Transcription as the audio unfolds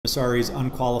Messari's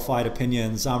Unqualified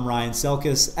Opinions. I'm Ryan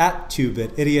Selkis at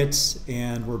 2-Bit Idiots,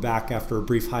 and we're back after a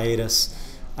brief hiatus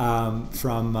from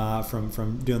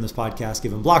doing this podcast,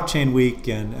 given Blockchain Week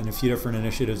and a few different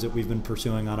initiatives that we've been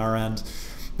pursuing on our end.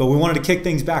 But we wanted to kick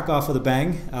things back off with a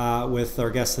bang with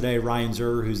our guest today, Ryan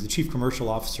Zurrer, who's the Chief Commercial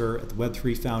Officer at the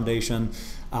Web3 Foundation.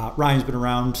 Ryan's been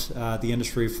around the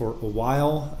industry for a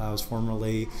while. I was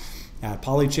formerly at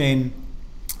Polychain,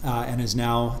 and has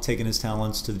now taken his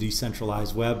talents to the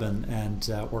decentralized web and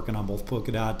working on both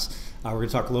Polkadot. We're going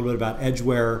to talk a little bit about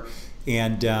Edgeware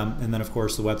and then, of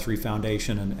course, the Web3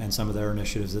 Foundation and some of their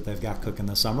initiatives that they've got cooking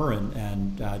this summer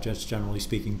and just generally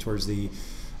speaking towards the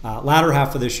latter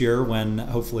half of this year when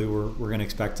hopefully we're going to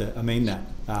expect a mainnet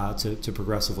to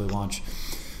progressively launch.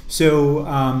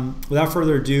 So without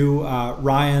further ado,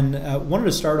 Ryan, wanted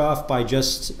to start off by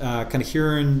just kind of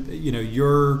hearing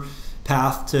your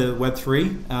path to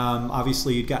Web3.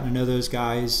 Obviously, you'd gotten to know those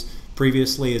guys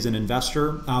previously as an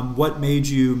investor. What made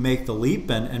you make the leap,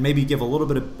 and maybe give a little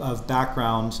bit of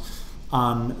background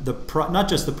on not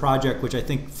just the project, which I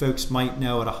think folks might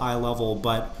know at a high level,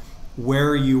 but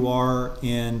where you are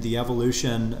in the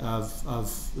evolution of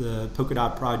the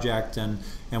Polkadot project and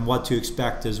what to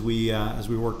expect as we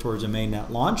work towards a mainnet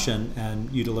launch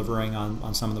and you delivering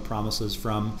on some of the promises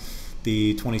from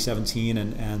the 2017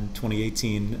 and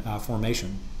 2018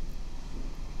 formation.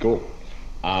 Cool.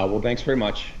 Well, thanks very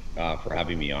much for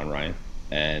having me on, Ryan.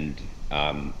 And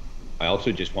I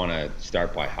also just want to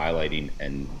start by highlighting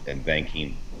and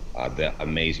thanking the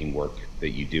amazing work that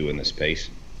you do in the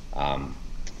space.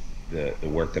 The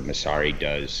work that Messari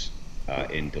does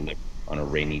in delivery on a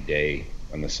rainy day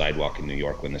on the sidewalk in New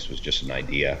York when this was just an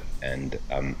idea, and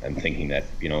thinking that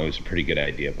it was a pretty good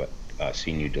idea, but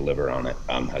seeing you deliver on it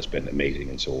has been amazing,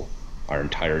 and so our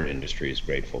entire industry is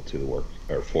grateful to the work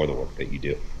or for the work that you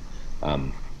do.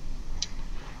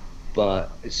 But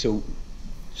so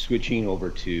switching over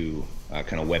to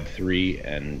kind of Web3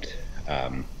 and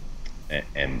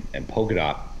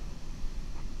Polkadot,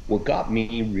 what got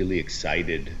me really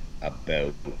excited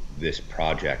about this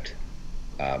project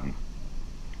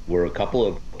were a couple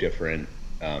of different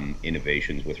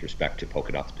innovations with respect to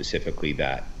Polkadot specifically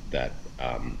that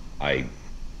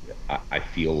I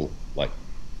feel like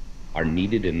are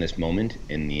needed in this moment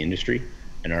in the industry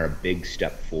and are a big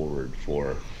step forward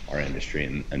for our industry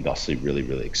and thusly really,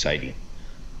 really exciting.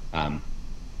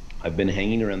 I've been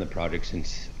hanging around the project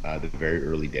since the very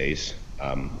early days.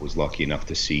 Was lucky enough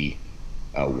to see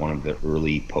one of the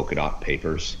early Polkadot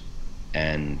papers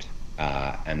and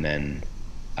then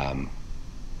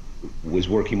was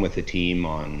working with the team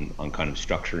on kind of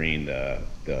structuring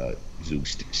the Zug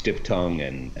Stiftung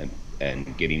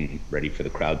and getting ready for the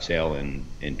crowd sale in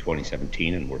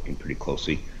 2017 and working pretty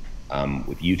closely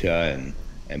with Yuta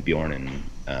and Bjorn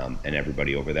and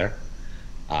everybody over there.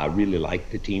 I really like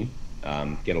the team,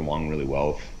 get along really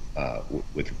well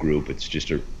with the group. It's just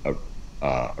a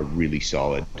really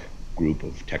solid group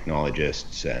of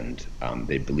technologists, and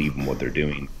they believe in what they're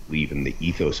doing, believe in the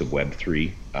ethos of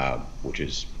Web3, which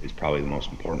is probably the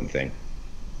most important thing.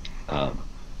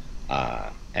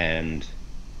 And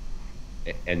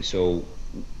so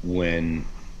when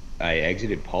I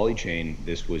exited Polychain,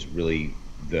 this was really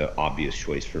the obvious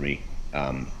choice for me.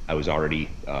 I was already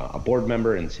a board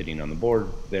member and sitting on the board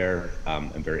there,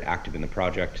 and very active in the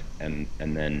project. And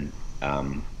then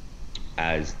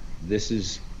as this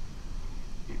is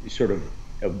sort of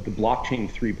the blockchain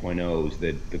 3.0 is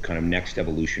the kind of next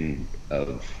evolution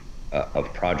of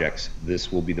projects,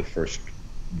 this will be the first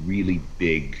really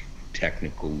big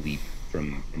technical leap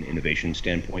from an innovation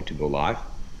standpoint to go live.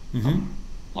 Mm-hmm.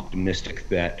 Optimistic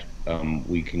that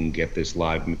we can get this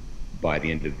live by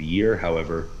the end of the year.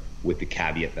 However, with the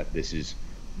caveat that this is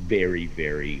very,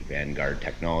 very vanguard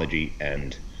technology,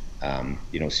 and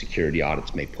security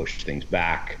audits may push things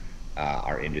back.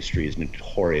 Our industry is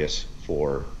notorious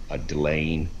for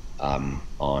delaying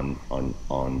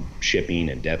on shipping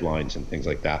and deadlines and things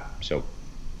like that. So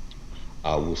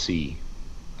we'll see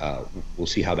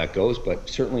how that goes, but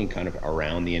certainly kind of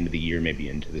around the end of the year, maybe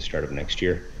into the start of next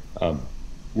year,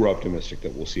 we're optimistic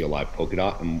that we'll see a live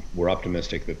Polkadot, and we're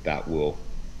optimistic that will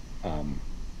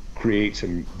create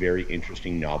some very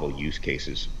interesting novel use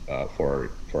cases for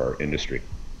our industry.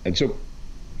 And so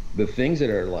the things that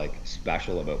are like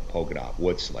special about Polkadot,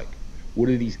 what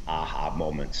are these aha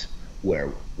moments where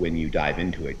when you dive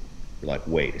into it, you're like,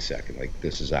 wait a second, like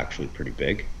this is actually pretty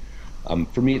big?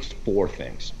 For me, it's four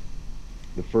things.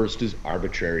 The first is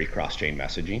arbitrary cross-chain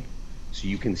messaging. So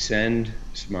you can send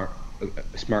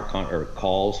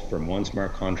calls from one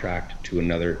smart contract to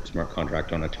another smart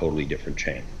contract on a totally different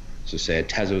chain. So say a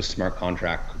Tezos smart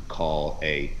contract could call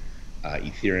a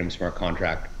Ethereum smart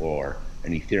contract, or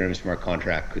an Ethereum smart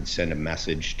contract could send a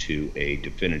message to a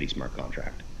Definity smart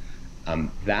contract.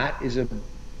 That is a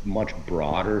much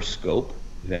broader scope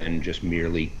than just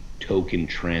merely token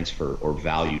transfer or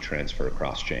value transfer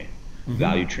across chain. Mm-hmm.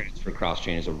 Value transfer cross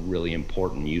chain is a really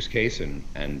important use case,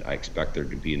 and I expect there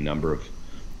to be a number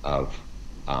of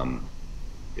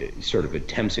sort of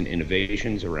attempts and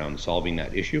innovations around solving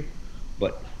that issue.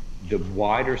 But the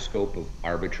wider scope of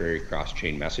arbitrary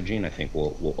cross-chain messaging, I think,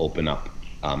 will open up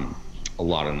a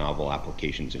lot of novel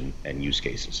applications and use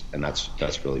cases, and that's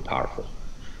really powerful.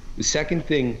 The second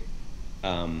thing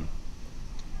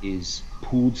is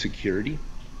pooled security,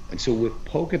 and so with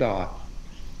Polkadot,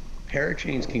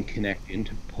 parachains can connect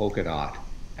into Polkadot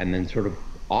and then sort of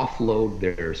offload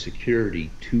their security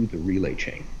to the relay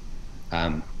chain.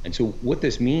 And so what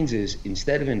this means is,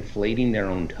 instead of inflating their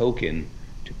own token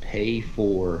to pay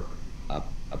for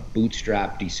a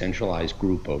bootstrap decentralized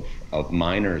group of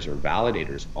miners or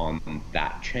validators on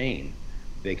that chain,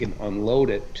 they can unload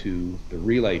it to the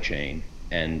relay chain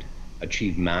and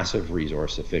achieve massive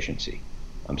resource efficiency.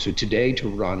 So today, to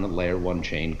run a layer 1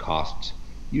 chain costs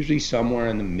usually somewhere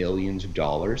in the millions of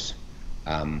dollars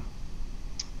in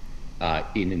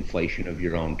inflation of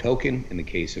your own token. In the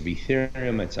case of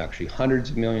Ethereum, it's actually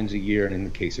hundreds of millions a year, and in the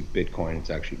case of Bitcoin, it's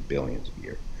actually billions a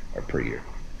year or per year.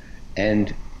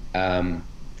 And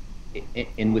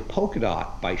with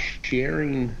Polkadot, by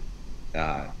sharing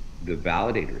the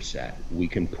validator set, we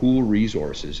can pool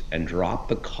resources and drop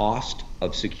the cost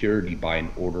of security by an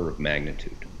order of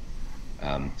magnitude.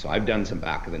 So I've done some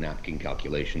back of the napkin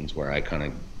calculations where I kind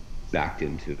of backed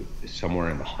into somewhere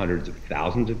in the hundreds of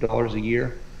thousands of dollars a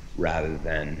year rather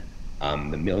than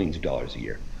the millions of dollars a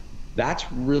year.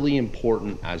 That's really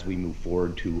important as we move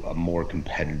forward to a more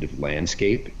competitive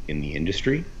landscape in the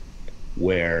industry,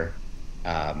 where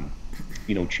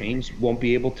chains won't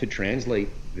be able to translate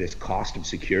this cost of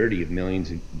security of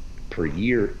millions per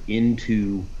year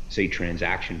into, say,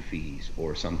 transaction fees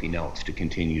or something else to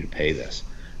continue to pay this.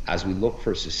 As we look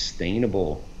for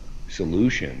sustainable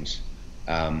solutions,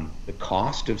 the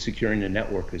cost of securing a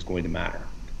network is going to matter.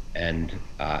 And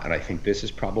I think this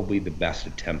is probably the best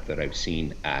attempt that I've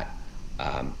seen at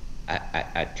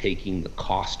taking the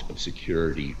cost of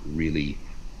security really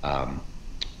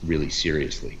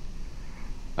seriously.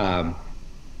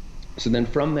 So then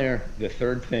from there, the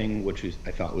third thing, which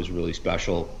I thought was really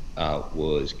special,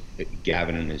 was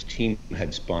Gavin and his team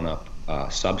had spun up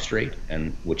Substrate,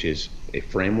 which is a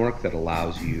framework that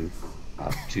allows you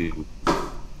to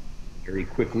very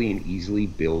quickly and easily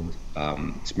build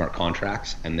smart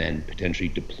contracts and then potentially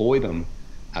deploy them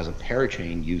as a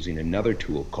parachain using another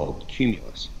tool called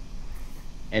Cumulus.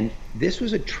 And this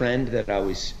was a trend that I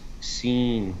was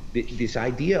seeing, this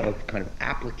idea of kind of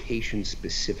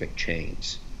application-specific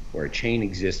chains, where a chain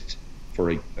exists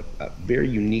for a very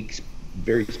unique,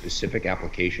 very specific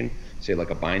application, say like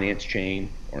a Binance chain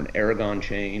or an Aragon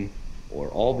chain, or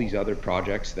all these other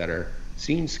projects that are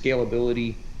seeing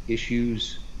scalability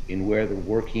issues in where they're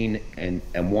working and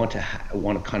want to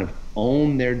kind of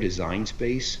own their design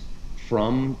space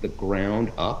from the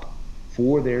ground up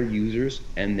for their users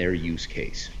and their use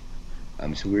case.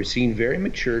 So we're seeing very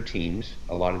mature teams,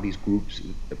 a lot of these groups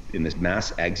in this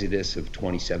mass exodus of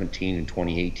 2017 and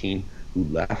 2018 who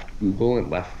left Google and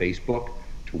left Facebook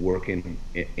to work in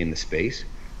the space.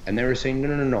 And they were saying,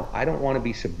 no, I don't want to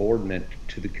be subordinate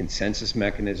to the consensus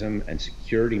mechanism and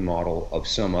security model of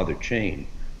some other chain.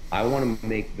 I want to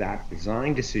make that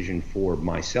design decision for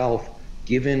myself,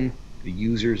 given the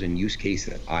users and use case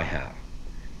that I have.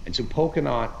 And so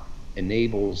Polkadot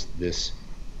enables this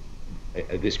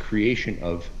creation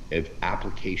of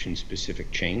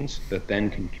application-specific chains that then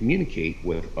can communicate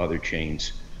with other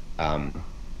chains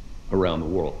around the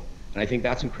world. And I think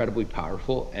that's incredibly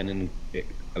powerful and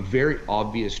a very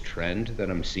obvious trend that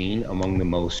I'm seeing among the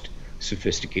most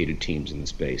sophisticated teams in the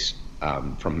space,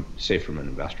 from an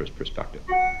investor's perspective.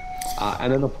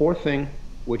 And then the fourth thing,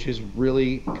 which is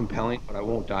really compelling, but I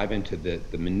won't dive into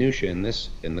the minutiae in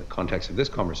the context of this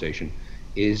conversation,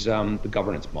 is the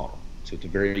governance model. So it's a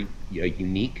very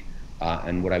unique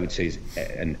and what I would say is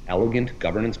an elegant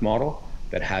governance model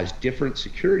that has different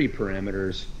security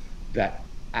parameters that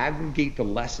aggregate the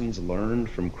lessons learned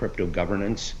from crypto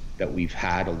governance that we've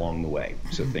had along the way.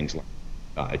 So things like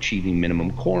achieving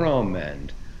minimum quorum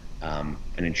and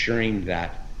ensuring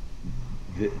that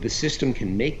the system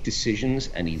can make decisions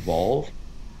and evolve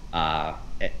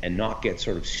and not get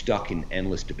sort of stuck in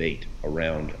endless debate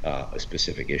around a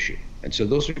specific issue. And so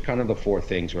those are kind of the four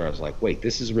things where I was like, wait,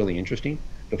 this is really interesting.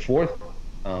 The fourth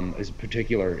is a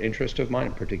particular interest of mine,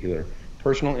 a particular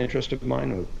personal interest of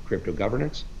mine with crypto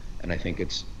governance. And I think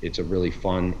it's a really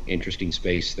fun, interesting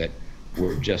space that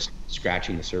we're just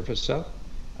scratching the surface of.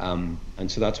 And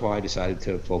so that's why I decided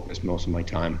to focus most of my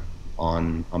time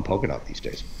on Polkadot these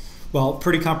days. Well,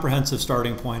 pretty comprehensive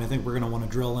starting point. I think we're going to want to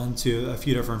drill into a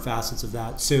few different facets of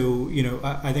that. So,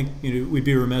 I think we'd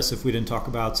be remiss if we didn't talk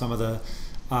about some of the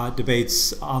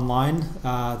debates online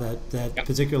that Yep.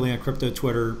 particularly on crypto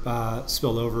Twitter,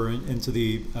 spilled over into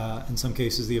the, in some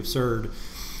cases, the absurd.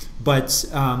 But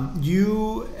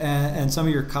you and some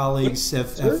of your colleagues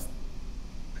have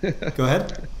go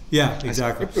ahead. Yeah,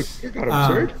 exactly. You're not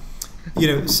absurd.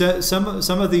 So some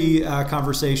of the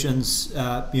conversations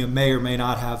may or may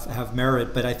not have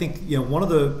merit, but I think one of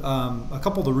the a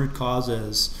couple of the root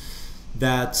causes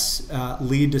that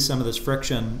lead to some of this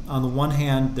friction. On the one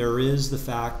hand, there is the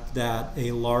fact that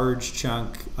a large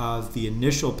chunk of the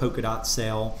initial Polkadot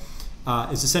sale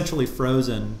is essentially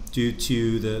frozen due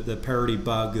to the parity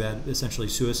bug that essentially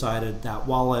suicided that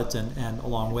wallet, and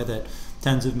along with it,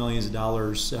 tens of millions of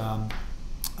dollars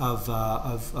of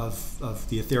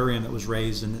the Ethereum that was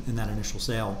raised in that initial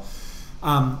sale.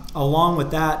 Along with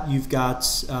that, you've got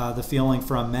the feeling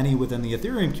from many within the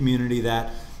Ethereum community that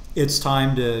it's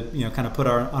time to kind of put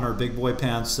on our big boy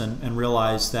pants and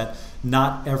realize that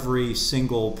not every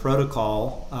single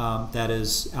protocol that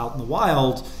is out in the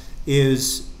wild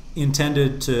is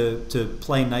intended to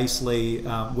play nicely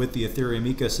with the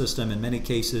Ethereum ecosystem. In many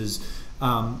cases,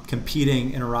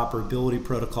 competing interoperability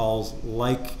protocols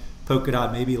like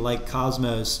Polkadot, maybe like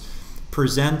Cosmos,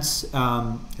 presents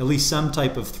at least some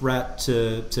type of threat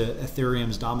to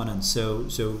Ethereum's dominance.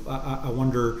 So I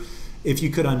wonder if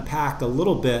you could unpack a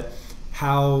little bit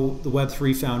how the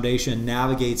Web3 Foundation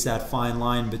navigates that fine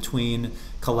line between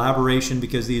collaboration,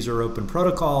 because these are open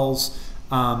protocols,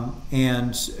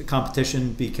 and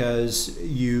competition because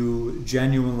you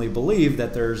genuinely believe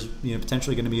that there's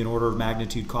potentially going to be an order of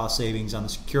magnitude cost savings on the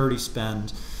security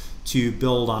spend to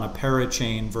build on a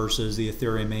parachain versus the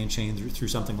Ethereum main chain through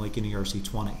something like an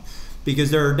ERC20.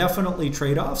 Because there are definitely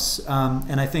trade-offs,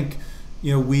 and I think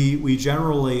we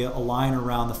generally align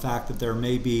around the fact that there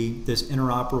may be this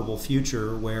interoperable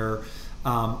future where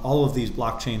all of these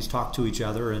blockchains talk to each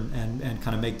other and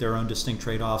kind of make their own distinct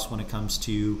trade-offs when it comes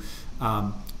to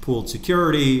pooled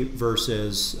security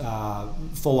versus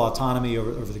full autonomy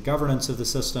over the governance of the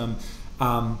system.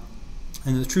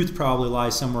 And the truth probably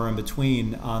lies somewhere in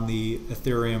between on the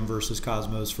Ethereum versus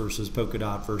Cosmos versus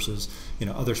Polkadot versus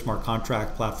other smart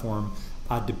contract platform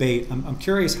debate. I'm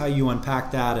curious how you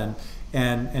unpack that,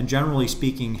 and generally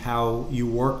speaking, how you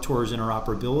work towards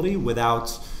interoperability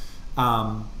without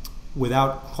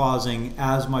causing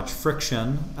as much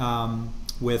friction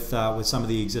with some of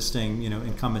the existing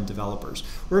incumbent developers,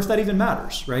 or if that even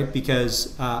matters, right?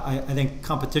 Because I think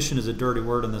competition is a dirty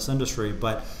word in this industry,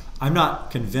 but I'm not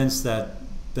convinced that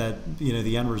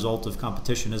the end result of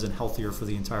competition isn't healthier for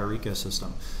the entire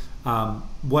ecosystem.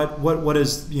 What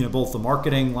is both the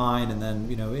marketing line and then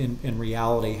in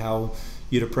reality how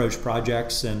you'd approach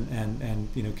projects and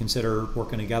consider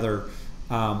working together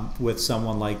with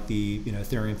someone like the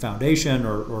Ethereum Foundation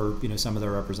or some of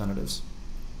their representatives?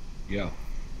 Yeah.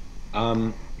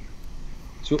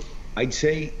 So I'd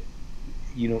say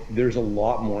there's a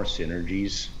lot more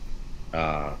synergies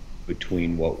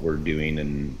between what we're doing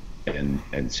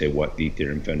and say what the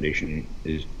Ethereum Foundation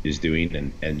is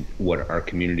doing and what our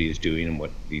community is doing and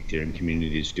what the Ethereum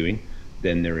community is doing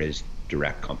than there is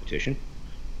direct competition.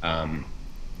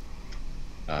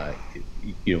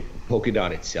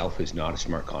 Polkadot itself is not a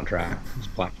smart contract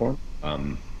platform,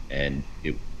 and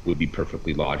it would be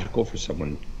perfectly logical for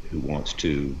someone who wants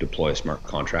to deploy a smart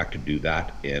contract to do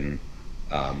that in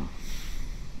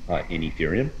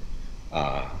Ethereum,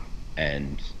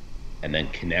 and then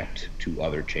connect to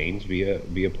other chains via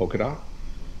Polkadot.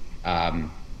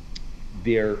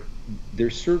 There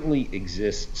certainly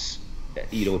exists,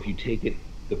 if you take it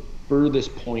the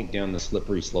furthest point down the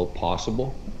slippery slope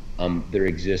possible, there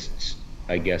exists,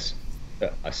 I guess,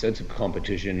 a sense of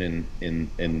competition in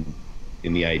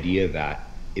the idea that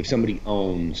if somebody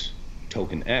owns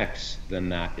token X, then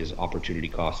that is opportunity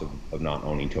cost of not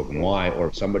owning token Y, or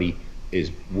if somebody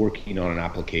is working on an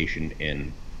application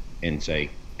in say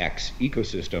X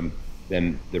ecosystem,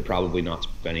 then they're probably not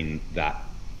spending that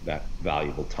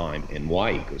valuable time in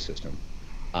Y ecosystem.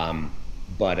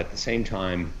 But at the same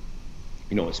time,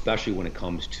 especially when it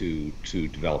comes to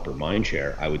developer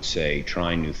mindshare, I would say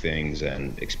trying new things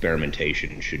and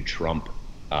experimentation should trump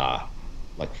the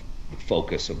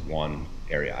focus of one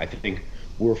area. I think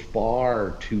we're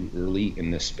far too early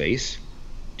in this space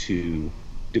to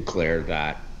declare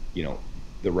that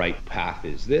the right path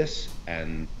is this,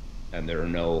 and and there are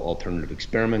no alternative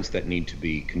experiments that need to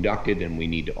be conducted, and we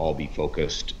need to all be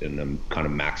focused in a kind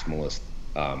of maximalist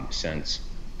sense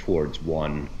towards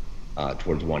one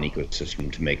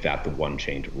ecosystem to make that the one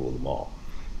chain to rule them all.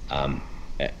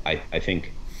 I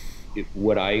think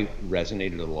what I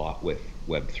resonated a lot with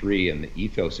Web3 and the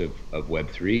ethos of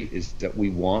Web3 is that we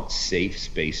want safe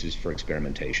spaces for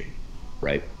experimentation,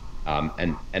 right?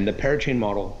 And the parachain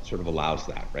model sort of allows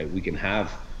that, right? We can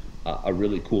have a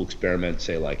really cool experiment,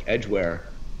 say like Edgeware,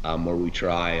 where we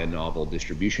try a novel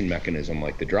distribution mechanism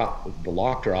like the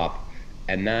lock drop,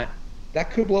 and that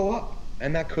could blow up,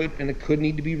 and it could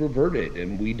need to be reverted,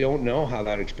 and we don't know how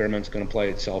that experiment's going to play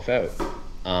itself out.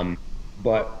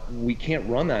 But we can't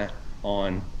run that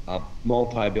on a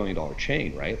multi-billion-dollar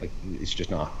chain, right? Like, it's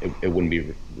just not. It wouldn't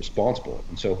be responsible.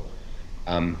 And so,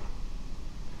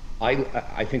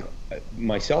 I think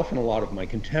myself and a lot of my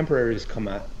contemporaries come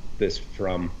at this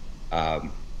from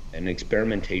an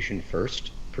experimentation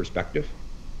first perspective,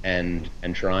 and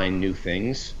trying new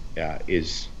things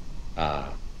is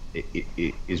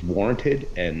warranted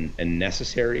and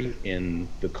necessary in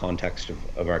the context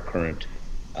of our current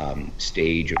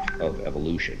stage of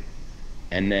evolution.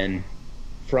 And then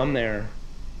from there,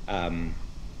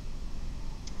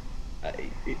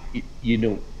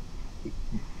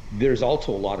 there's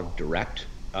also a lot of direct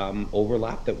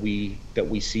overlap that we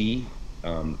see.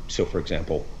 So, for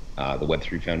example, the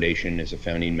Web3 Foundation is a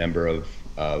founding member of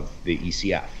the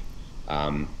ECF.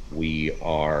 We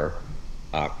are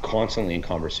constantly in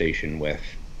conversation with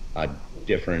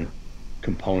different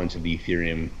components of the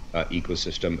Ethereum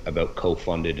ecosystem about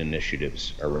co-funded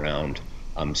initiatives around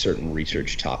certain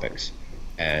research topics.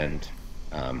 And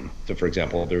so, for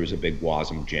example, there was a big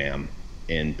WASM jam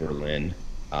in Berlin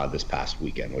this past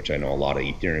weekend, which I know a lot of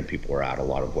Ethereum people were at, a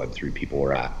lot of Web3 people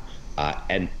were at.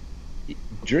 And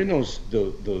during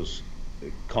those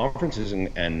conferences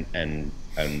and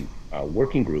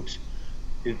working groups,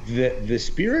 the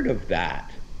spirit of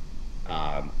that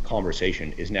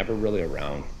conversation is never really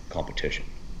around competition.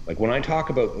 Like when I talk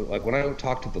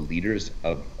to the leaders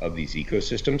of these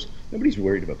ecosystems, nobody's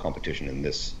worried about competition in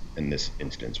this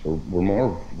instance. We're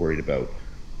more worried about,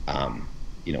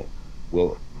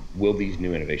 will these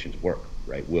new innovations work,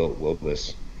 right? Will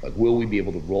we be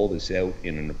able to roll this out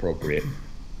in an appropriate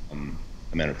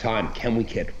amount of time? Can we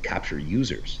capture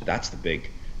users? This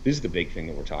is the big thing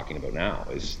that we're talking about now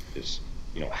is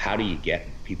how do you get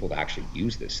people to actually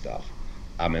use this stuff?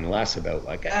 And less about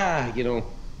like,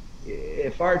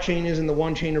 if our chain isn't the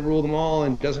one chain to rule them all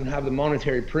and doesn't have the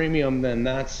monetary premium, then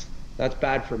that's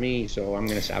bad for me, so I'm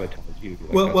going to sabotage you.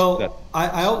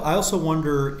 I also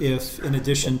wonder if, in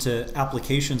addition to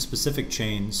application-specific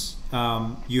chains,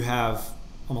 you have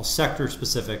almost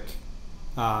sector-specific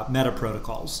meta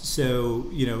protocols. So,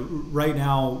 right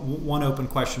now, one open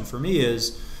question for me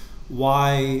is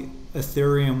why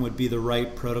Ethereum would be the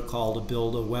right protocol to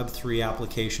build a Web3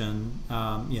 application,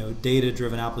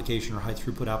 data-driven application or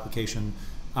high-throughput application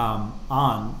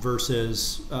on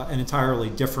versus an entirely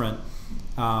different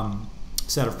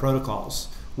set of protocols,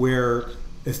 where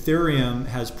Ethereum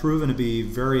has proven to be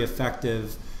very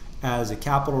effective as a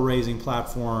capital-raising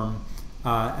platform,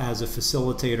 as a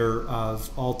facilitator of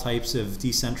all types of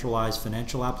decentralized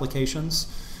financial applications.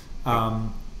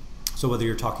 So whether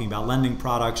you're talking about lending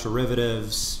products,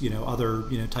 derivatives, other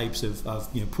types of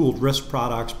pooled risk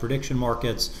products, prediction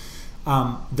markets,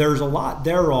 there's a lot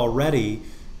there already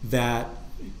that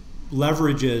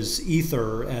leverages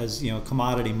Ether as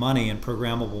commodity money and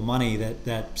programmable money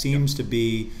that seems to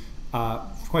be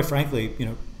quite frankly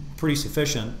pretty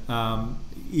sufficient,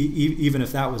 even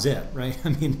if that was it, right? I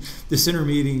mean,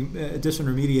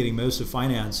 disintermediating most of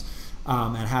finance.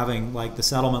 And having like the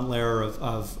settlement layer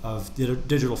of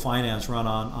digital finance run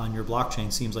on your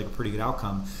blockchain seems like a pretty good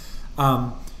outcome.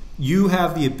 You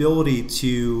have the ability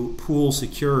to pool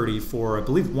security for, I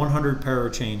believe, 100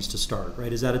 parachains to start,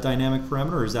 right? Is that a dynamic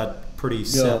parameter, or is that pretty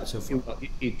set so far?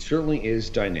 It certainly is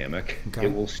dynamic. Okay.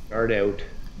 It will start out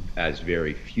as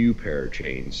very few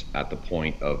parachains at the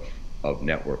point of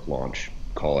network launch.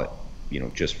 Call it,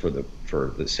 just for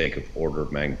the sake of order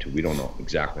of magnitude. We don't know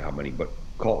exactly how many, but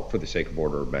call it for the sake of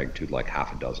order of magnitude like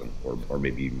half a dozen or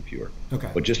maybe even fewer.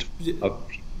 Okay. But just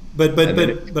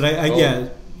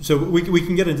so we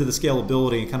can get into the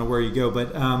scalability and kind of where you go,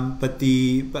 but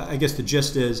I guess the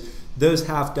gist is those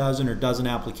half dozen or dozen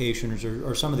applications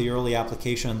or some of the early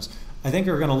applications I think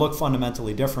are going to look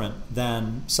fundamentally different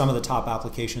than some of the top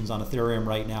applications on Ethereum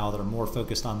right now that are more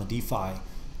focused on the DeFi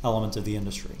elements of the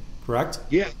industry. Correct?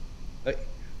 Yeah,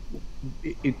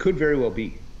 it could very well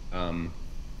be.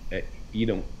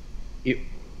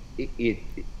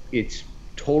 It's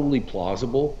totally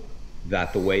plausible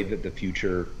that the way that the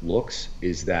future looks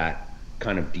is that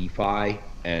kind of DeFi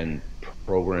and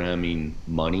programming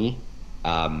money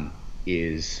um,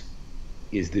 is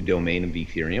the domain of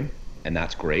Ethereum, and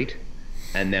that's great.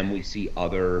 And then we see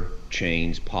other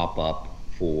chains pop up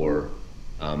for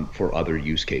other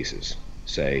use cases,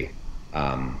 say,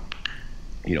 um,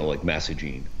 like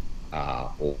messaging,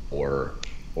 or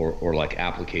like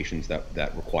applications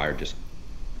that require just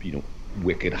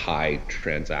wicked high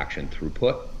transaction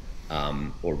throughput,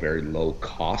 or very low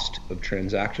cost of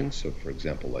transactions. So, for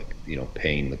example, like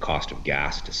paying the cost of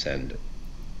gas to send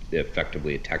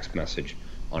effectively a text message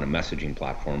on a messaging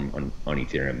platform on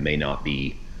Ethereum may not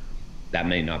be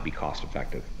cost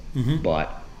effective. Mm-hmm.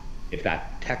 But if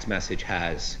that text message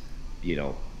has,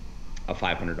 a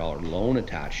 $500 loan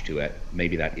attached to it,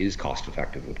 maybe that is cost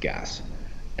effective with gas,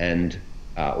 and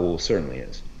well, certainly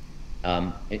is.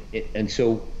 And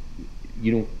so,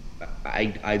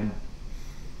 I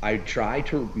I try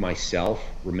to myself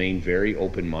remain very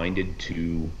open-minded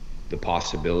to the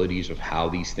possibilities of how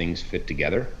these things fit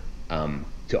together,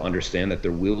 to understand that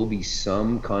there will be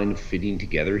some kind of fitting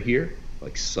together here.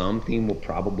 Like something will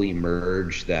probably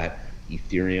emerge that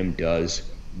Ethereum does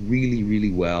really,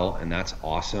 really well, and that's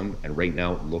awesome. And right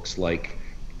now it looks like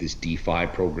this DeFi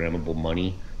programmable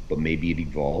money, but maybe it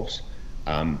evolves.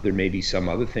 There may be some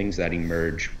other things that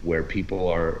emerge where people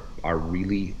are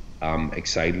really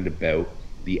excited about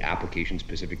the application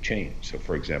specific chain. So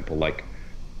for example, like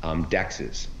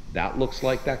DEXs, that looks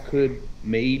like that could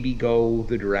maybe go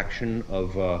the direction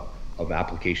of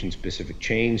application specific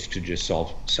chains to just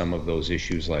solve some of those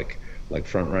issues like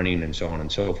front running and so on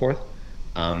and so forth.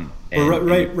 But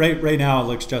right now, it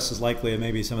looks just as likely that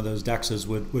maybe some of those DEXs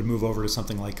would move over to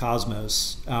something like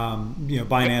Cosmos.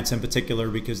 Binance in particular,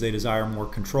 because they desire more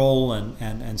control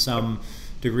and some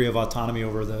degree of autonomy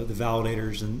over the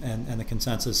validators and the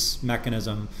consensus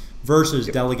mechanism, versus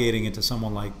delegating it to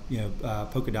someone like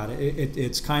Polkadot.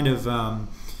 It's kind of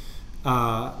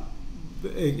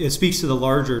it speaks to the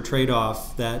larger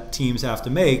trade-off that teams have to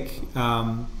make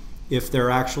if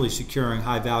they're actually securing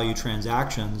high-value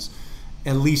transactions.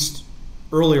 At least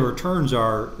early returns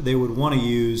are they would want to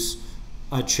use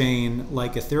a chain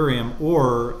like Ethereum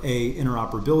or a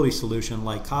interoperability solution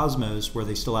like Cosmos, where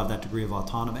they still have that degree of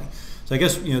autonomy. So I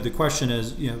guess the question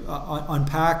is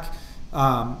unpack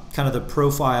kind of the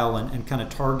profile and kind of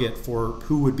target for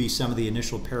who would be some of the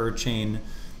initial parachain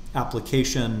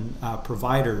application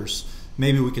providers.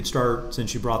 Maybe we could start,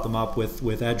 since you brought them up, with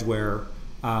Edgeware,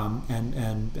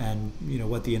 and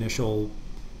what the initial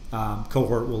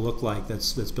cohort will look like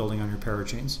that's building on your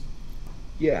parachains.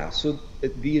 Yeah, so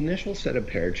the initial set of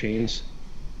parachains,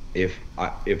 if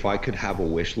I could have a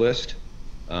wish list,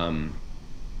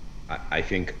 I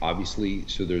think obviously,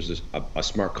 so there's a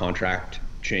smart contract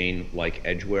chain like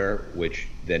Edgeware, which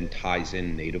then ties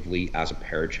in natively as a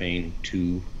parachain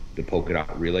to the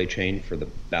Polkadot relay chain for the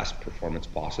best performance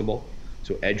possible.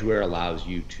 So Edgeware allows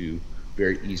you to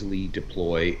very easily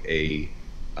deploy a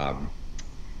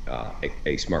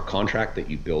smart contract that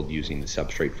you build using the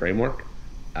Substrate framework,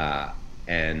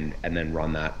 and then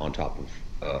run that on top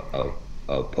of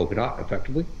Polkadot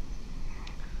effectively.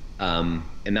 And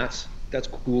that's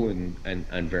cool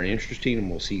and very interesting, and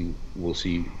we'll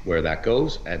see where that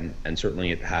goes. And certainly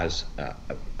it has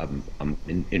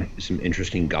some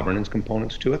interesting governance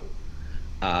components to it.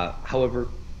 However,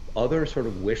 other sort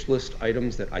of wish list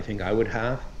items that I think I would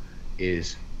have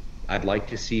is I'd like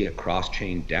to see a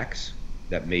cross-chain DEX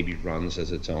that maybe runs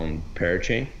as its own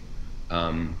parachain.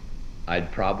 I'd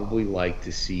probably like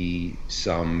to see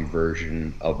some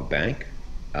version of a bank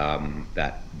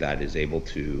that is able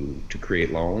to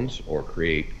create loans or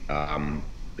create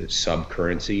sub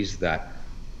currencies. That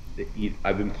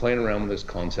I've been playing around with this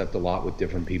concept a lot with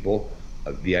different people.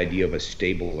 The idea of a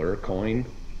stabler coin,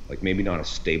 like maybe not a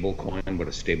stable coin, but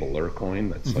a stabler coin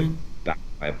that's like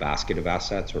backed by a basket of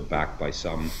assets or backed by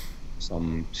some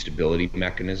stability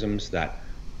mechanisms that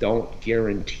don't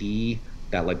guarantee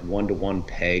that like one-to-one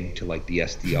peg to like the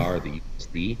SDR or the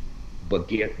USD, but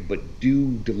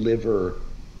do deliver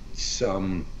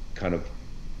some kind of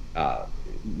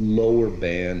lower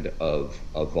band of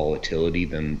volatility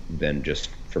than just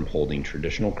from holding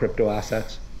traditional crypto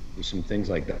assets. There's some things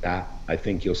like that. I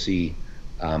think you'll see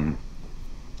some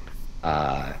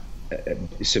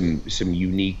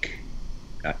unique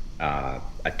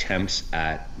attempts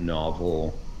at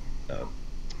novel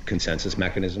consensus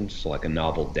mechanisms, so like a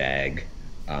novel DAG,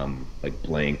 like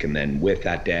Blink, and then with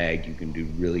that DAG you can do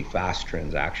really fast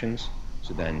transactions.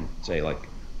 So then say like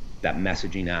that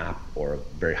messaging app or a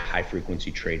very high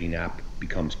frequency trading app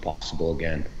becomes possible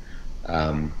again.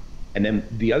 And then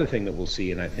the other thing that we'll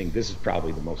see, and I think this is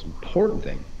probably the most important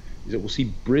thing, is that we'll see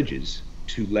bridges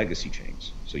to legacy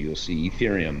chains. So you'll see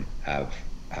Ethereum have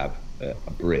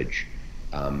a bridge,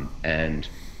 and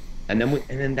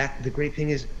then that the great thing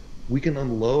is we can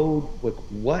unload like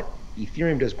what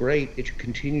Ethereum does great, it should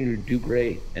continue to do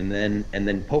great, and then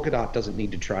Polkadot doesn't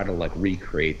need to try to like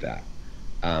recreate that,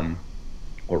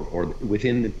 or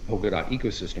within the Polkadot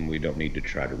ecosystem we don't need to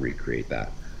try to recreate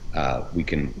that. We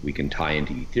can tie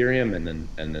into Ethereum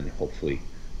and then hopefully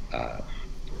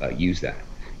use that.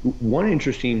 One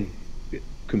interesting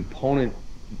component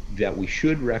that we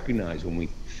should recognize when we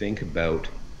think about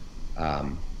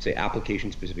say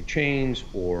application-specific chains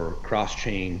or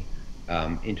cross-chain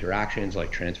interactions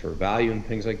like transfer of value and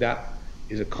things like that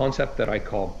is a concept that I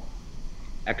call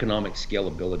economic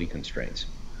scalability constraints.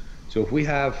 So if we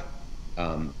have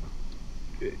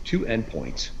two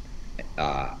endpoints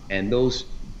and those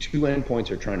two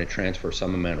endpoints are trying to transfer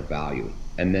some amount of value,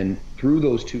 and then through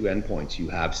those two endpoints you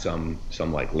have some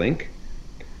like link,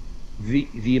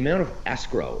 the amount of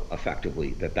escrow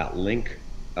effectively that link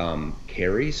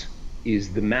carries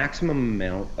is the maximum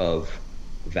amount of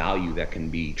value that can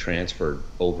be transferred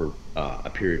over a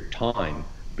period of time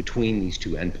between these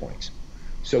two endpoints.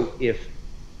 So if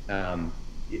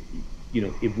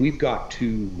if we've got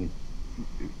two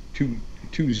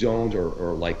zones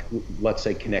or like let's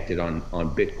say connected on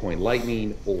Bitcoin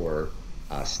Lightning or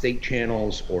state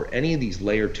channels or any of these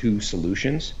layer 2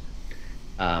 solutions,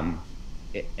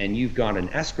 and you've got an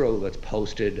escrow that's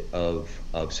posted of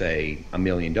say $1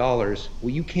 million, well,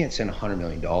 you can't send $100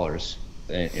 million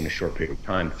in a short period of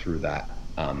time through that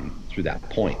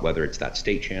point, whether it's that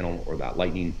state channel or that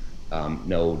Lightning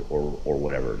node or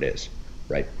whatever it is,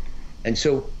 right? And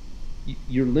so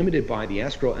you're limited by the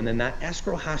escrow, and then that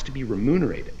escrow has to be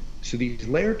remunerated. So these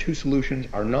layer 2 solutions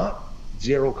are not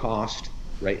zero cost,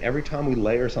 right? Every time we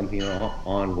layer something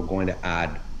on, we're going to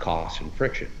add cost and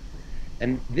friction.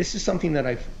 And this is something that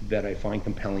I find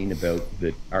compelling about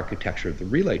the architecture of the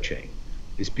relay chain,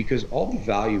 is because all the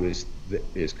value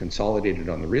is consolidated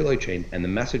on the relay chain, and the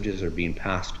messages are being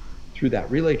passed through that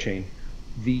relay chain.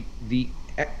 The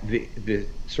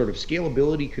sort of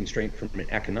scalability constraint from an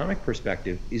economic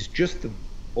perspective is just the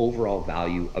overall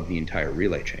value of the entire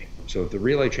relay chain. So if the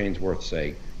relay chain's worth,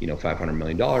 say, $500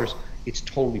 million, it's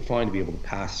totally fine to be able to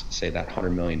pass, say, that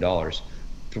 $100 million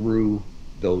through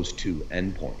those two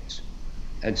endpoints.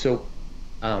 And so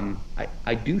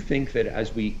I do think that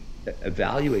as we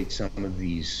evaluate some of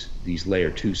these layer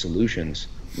 2 solutions,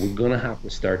 we're going to have to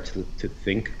start to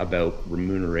think about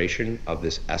remuneration of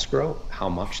this escrow, how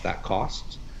much that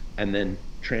costs, and then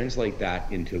translate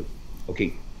that into,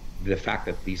 okay, the fact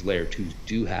that these layer 2s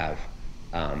do have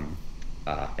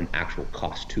an actual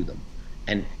cost to them.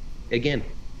 And again,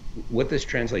 what this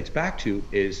translates back to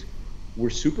is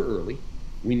we're super early.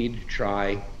 We need to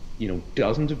try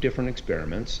dozens of different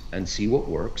experiments and see what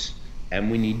works,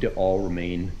 and we need to all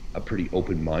remain pretty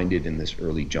open-minded in this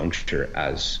early juncture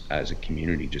as a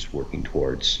community, just working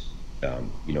towards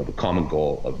the common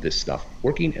goal of this stuff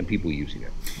working and people using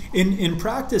it. In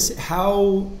practice,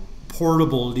 how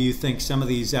portable do you think some of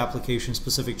these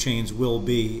application-specific chains will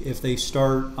be if they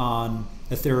start on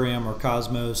Ethereum or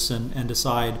Cosmos and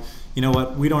decide, you know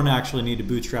what, we don't actually need to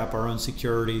bootstrap our own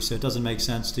security, so it doesn't make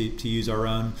sense to use our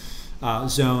own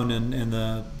zone and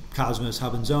the Cosmos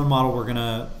hub and zone model. We're going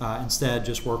to instead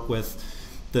just work with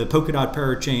the Polkadot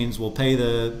parachains. We'll pay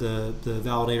the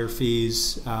validator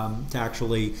fees to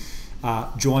actually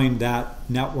join that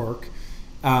network,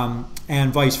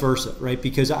 and vice versa, right?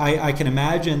 Because I can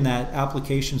imagine that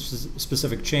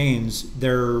application-specific chains,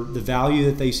 the value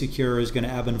that they secure is going to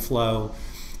ebb and flow.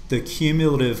 The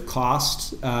cumulative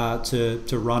cost to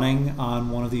running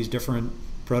on one of these different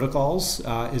protocols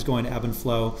is going to ebb and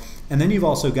flow. And then you've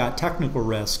also got technical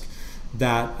risk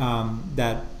that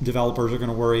developers are going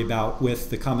to worry about with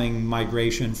the coming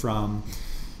migration from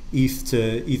ETH to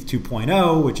ETH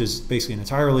 2.0, which is basically an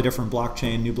entirely different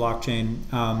blockchain, new blockchain.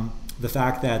 The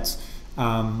fact that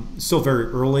still very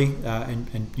early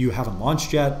and you haven't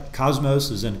launched yet.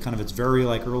 Cosmos is in kind of its very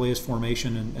earliest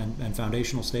formation and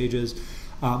foundational stages.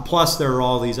 Plus there are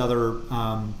all these other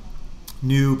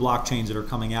new blockchains that are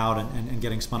coming out and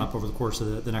getting spun up over the course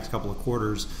of the next couple of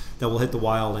quarters that will hit the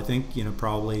wild, I think,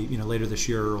 probably later this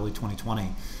year or early 2020.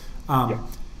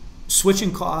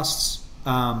 Switching costs,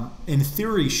 in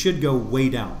theory, should go way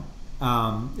down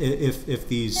if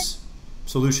these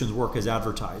solutions work as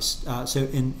advertised. So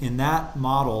in that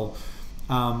model,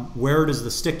 where does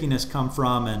the stickiness come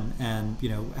from, and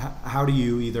how do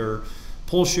you either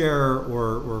pull share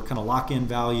or kind of lock in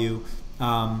value?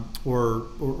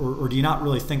 Or do you not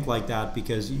really think like that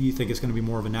because you think it's going to be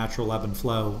more of a natural ebb and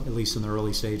flow, at least in the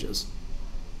early stages?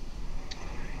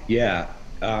 Yeah,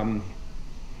 Um,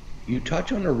 you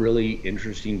touch on a really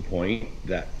interesting point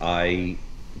that I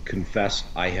confess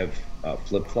I have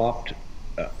flip-flopped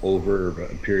over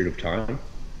a period of time.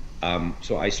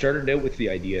 So I started out with the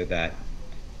idea that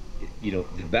the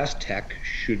best tech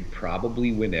should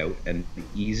probably win out, and the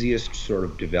easiest sort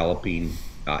of developing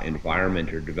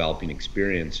environment or developing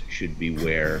experience should be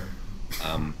where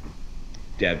um,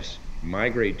 devs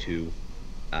migrate to.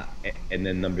 And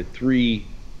then number three,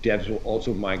 devs will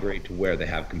also migrate to where they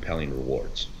have compelling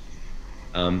rewards.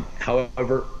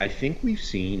 However, I think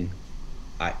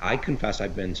I confess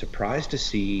I've been surprised to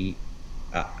see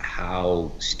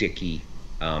how sticky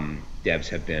devs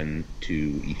have been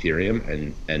to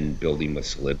Ethereum and building with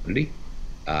Solidity.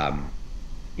 Um,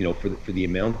 for the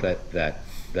amount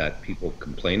that people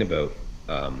complain about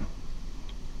um,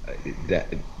 that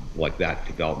like that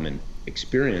development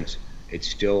experience, it's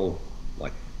still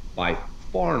like by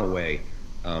far and away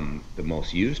the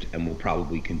most used, and will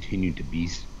probably continue to be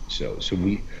so. So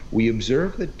we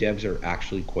observe that devs are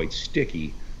actually quite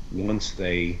sticky once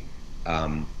they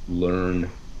learn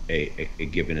a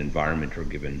given environment or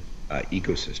given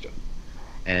ecosystem,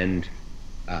 and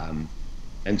um,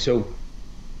 and so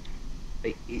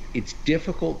it's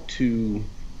difficult to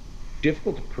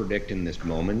predict in this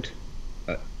moment,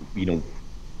 uh, you know,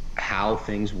 how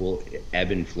things will ebb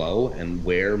and flow and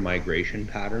where migration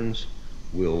patterns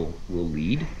will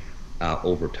lead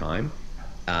over time.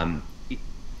 Um,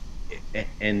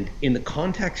 and in the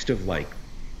context of like,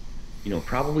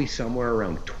 probably somewhere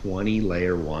around 20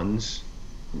 layer ones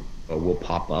will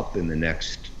pop up in the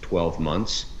next 12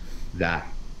 months that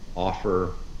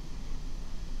offer,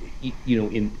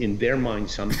 in their mind,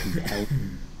 some compelling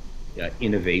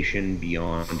innovation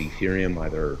beyond Ethereum,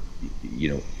 either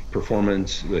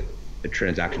performance with a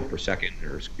transaction per second,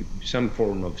 or some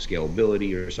form of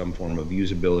scalability, or some form of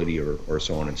usability, or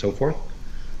so on and so forth.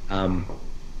 Um,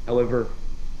 However,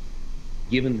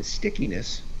 given the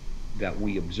stickiness that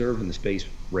we observe in the space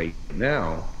right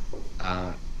now,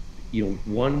 uh,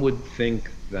 one would think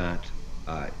that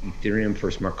Ethereum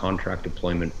for smart contract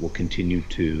deployment will continue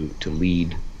to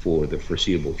lead for the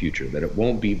foreseeable future. That it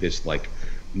won't be this like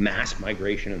mass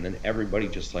migration and then everybody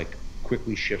just like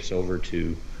quickly shifts over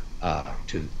to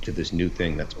this new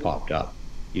thing that's popped up.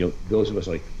 Those of us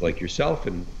like yourself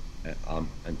and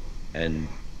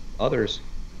others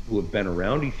who have been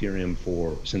around Ethereum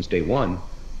for since day one,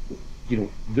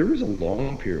 there was a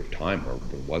long period of time where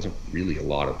there wasn't really a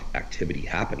lot of activity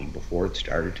happening before it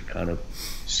started to kind of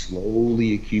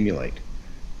slowly accumulate.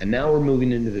 And now we're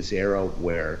moving into this era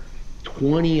where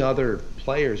 20 other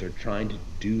players are trying to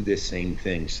do this same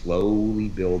thing, slowly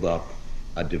build up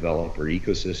a developer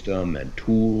ecosystem and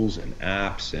tools and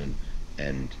apps and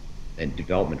and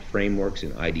development frameworks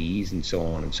and IDEs and so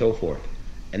on and so forth.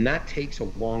 And that takes a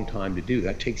long time to do.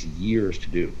 That takes years to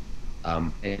do.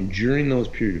 And during those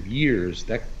period of years,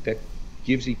 that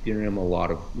gives Ethereum a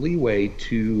lot of leeway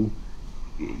to,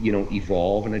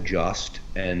 evolve and adjust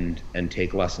and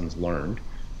take lessons learned.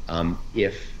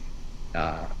 If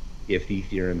if the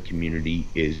Ethereum community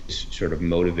is sort of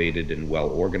motivated and well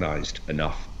organized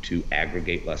enough to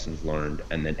aggregate lessons learned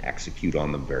and then execute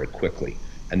on them very quickly.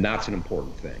 And that's an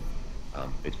important thing.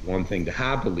 It's one thing to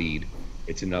have the lead,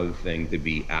 it's another thing to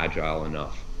be agile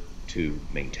enough to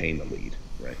maintain the lead,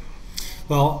 right?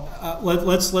 Well,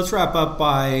 let's wrap up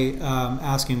by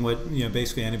asking what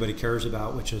basically anybody cares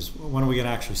about, which is when are we going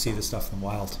to actually see this stuff in the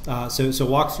wild? So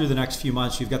walk through the next few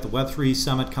months. You've got the Web3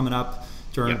 summit coming up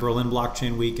during Berlin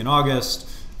Blockchain Week in August.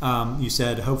 You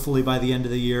said hopefully by the end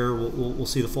of the year we'll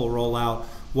see the full rollout.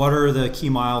 What are the key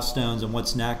milestones and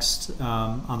what's next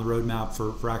on the roadmap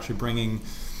for actually bringing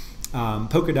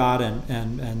Polkadot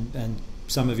and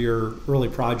some of your early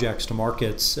projects to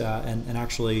markets and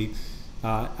actually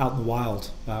out in the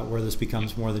wild where this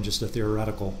becomes more than just a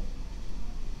theoretical?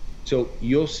 So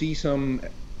you'll see some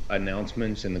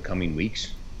announcements in the coming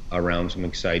weeks around some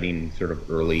exciting sort of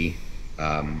early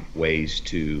ways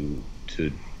to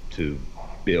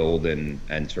build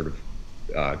and sort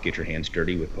of get your hands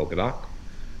dirty with Polkadot.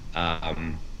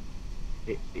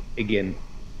 Again,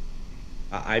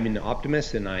 I'm an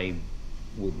optimist, and I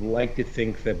would like to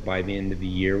think that by the end of the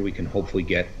year we can hopefully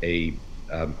get a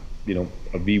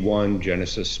V1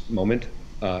 Genesis moment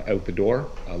out the door.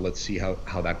 Let's see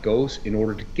how that goes. In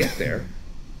order to get there,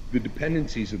 the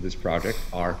dependencies of this project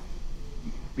are,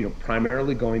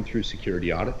 primarily going through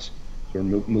security audits. So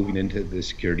we're moving into the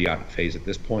security audit phase at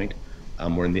this point.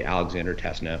 We're in the Alexander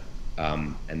testnet,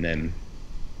 and then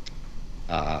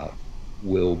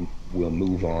we'll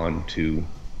move on to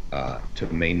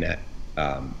mainnet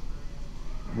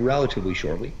relatively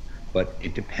shortly. But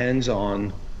it depends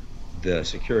on the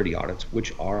security audits,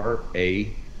 which are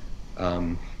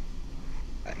um,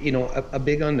 a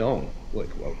big unknown. Like,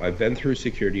 I've been through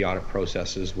security audit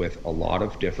processes with a lot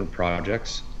of different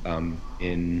projects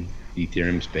in the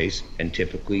Ethereum space, and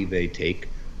typically they take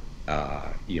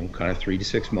kind of 3 to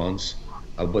 6 months,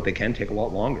 but they can take a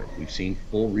lot longer. We've seen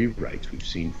full rewrites. We've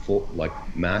seen full, like,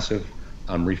 massive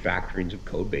refactorings of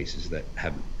code bases that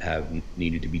have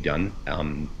needed to be done,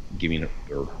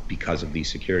 or because of these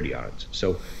security audits.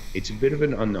 So it's a bit of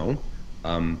an unknown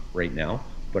right now,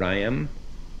 but I am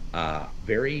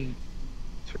very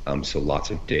so lots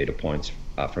of data points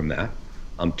from that.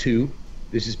 Two,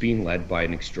 this is being led by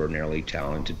an extraordinarily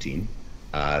talented team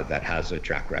that has a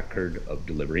track record of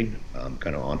delivering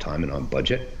kind of on time and on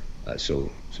budget. So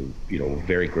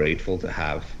very grateful to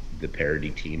have the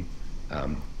Parity team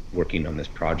working on this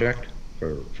project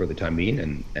for the time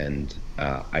being, and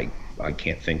I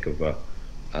can't think of a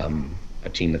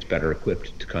team that's better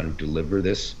equipped to kind of deliver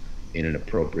this in an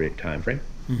appropriate time frame.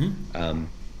 Mm-hmm.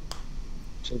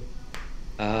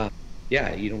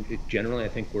 Generally, I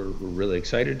think we're really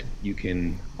excited. You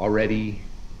can already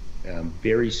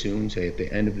very soon, say at the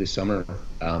end of the summer,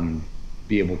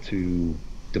 be able to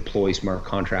deploy smart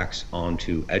contracts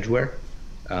onto Edgeware,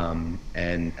 and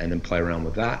then play around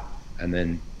with that. And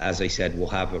then, as I said, we'll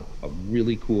have a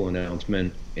really cool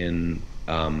announcement in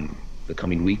the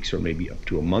coming weeks, or maybe up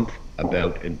to a month,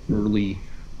 about an early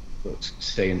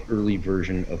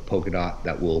version of Polkadot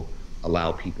that will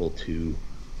allow people to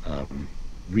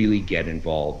really get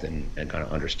involved and kind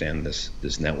of understand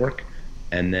this network.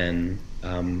 And then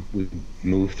we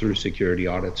move through security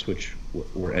audits, which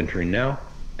we're entering now,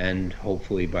 and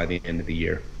hopefully by the end of the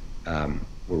year,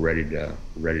 we're ready to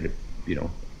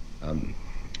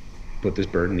put this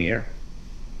bird in the air.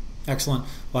 Excellent.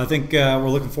 Well, I think we're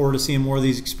looking forward to seeing more of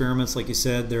these experiments. Like you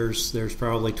said, there's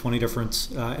probably 20 different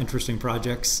interesting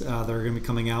projects that are going to be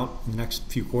coming out in the next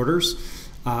few quarters.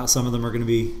 Some of them are going to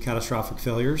be catastrophic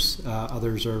failures.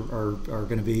 Others are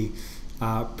going to be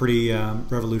pretty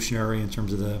revolutionary in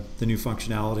terms of the new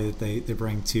functionality that they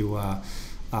bring to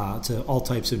all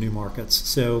types of new markets.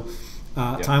 So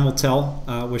time will tell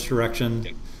which direction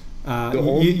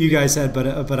you guys had,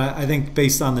 but I think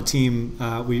based on the team,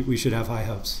 we should have high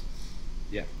hopes.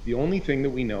 Yeah. The only thing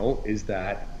that we know is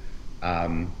that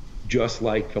just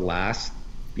like the last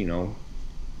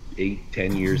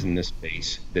 8-10 years in this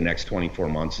space, the next 24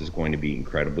 months is going to be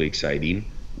incredibly exciting,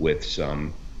 with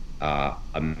some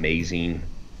amazing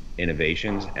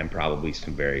innovations and probably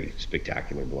some very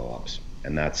spectacular blow-ups.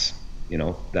 And that's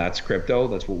crypto.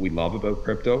 That's what we love about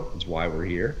crypto. It's why we're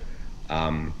here.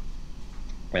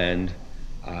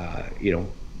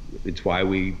 It's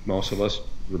why most of us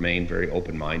remain very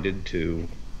open-minded to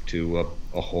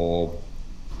a whole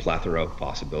plethora of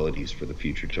possibilities for the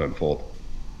future to unfold.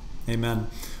 Amen.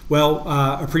 Well,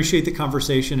 appreciate the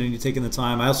conversation and you taking the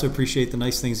time. I also appreciate the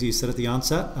nice things that you said at the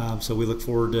onset. So we look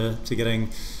forward to getting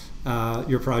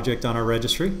your project on our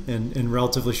registry in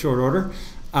relatively short order.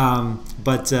 In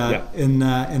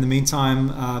the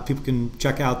meantime, people can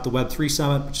check out the Web3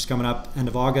 Summit, which is coming up end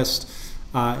of August.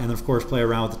 And then, of course, play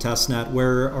around with the testnet.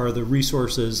 Where are the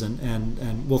resources?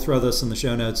 And we'll throw this in the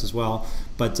show notes as well.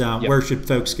 But where should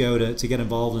folks go to get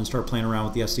involved and start playing around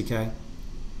with the SDK?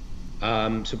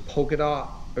 So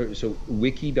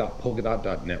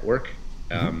wiki.polkadot.network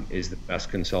is the best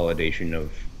consolidation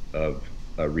of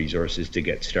resources to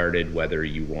get started, whether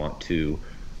you want to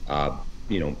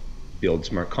build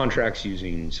smart contracts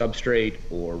using Substrate,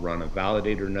 or run a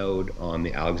validator node on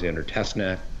the Alexander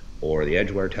testnet or the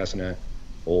Edgeware testnet,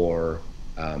 or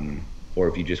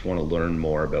if you just want to learn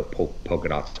more about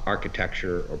Polkadot's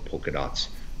architecture, or Polkadot's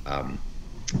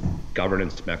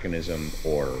governance mechanism,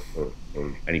 or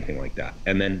anything like that.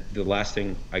 And then the last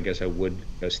thing, I guess I would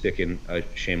stick in a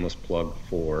shameless plug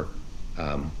for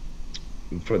the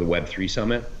Web3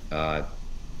 Summit,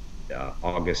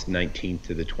 August 19th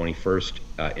to the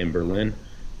 21st in Berlin.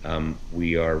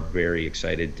 We are very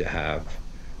excited to have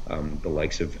the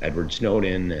likes of Edward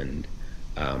Snowden and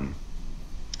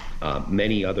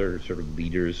many other sort of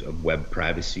leaders of web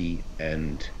privacy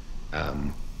and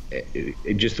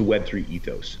just the Web3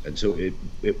 ethos. And so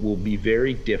it will be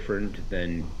very different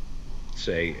than,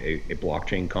 say, a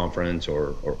blockchain conference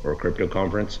or a crypto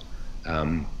conference.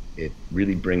 It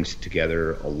really brings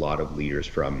together a lot of leaders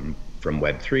from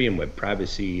Web3 and web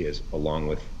privacy, along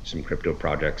with some crypto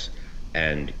projects.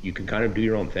 And you can kind of do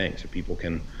your own thing. So people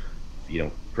can,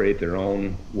 create their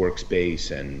own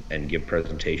workspace and give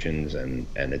presentations, and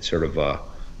it's sort of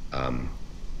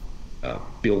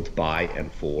built by and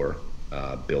for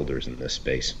builders in this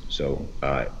space. So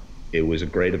it was a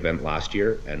great event last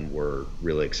year, and we're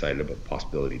really excited about the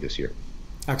possibility this year.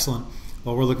 Excellent.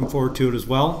 Well, we're looking forward to it as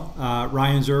well.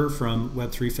 Ryan Zurrer from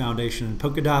Web3 Foundation and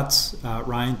Polkadots.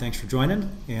 Ryan, thanks for joining,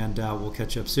 and we'll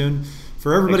catch up soon.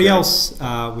 For everybody else,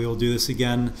 we will do this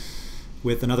again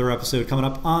with another episode coming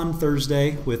up on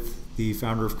Thursday with the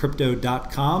founder of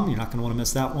Crypto.com. You're not going to want to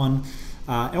miss that one.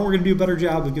 And we're going to do a better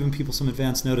job of giving people some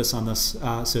advance notice on this,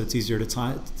 so it's easier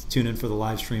to tune in for the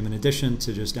live stream, in addition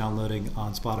to just downloading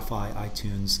on Spotify,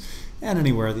 iTunes, and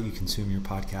anywhere that you consume your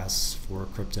podcasts for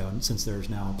crypto, and since there's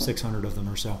now 600 of them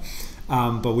or so.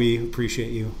 But we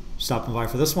appreciate you stopping by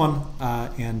for this one,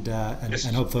 and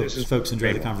hope folks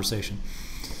enjoy the conversation.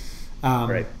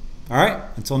 Great. All right.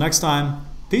 Until next time.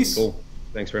 Peace. Cool.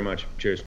 Thanks very much. Cheers.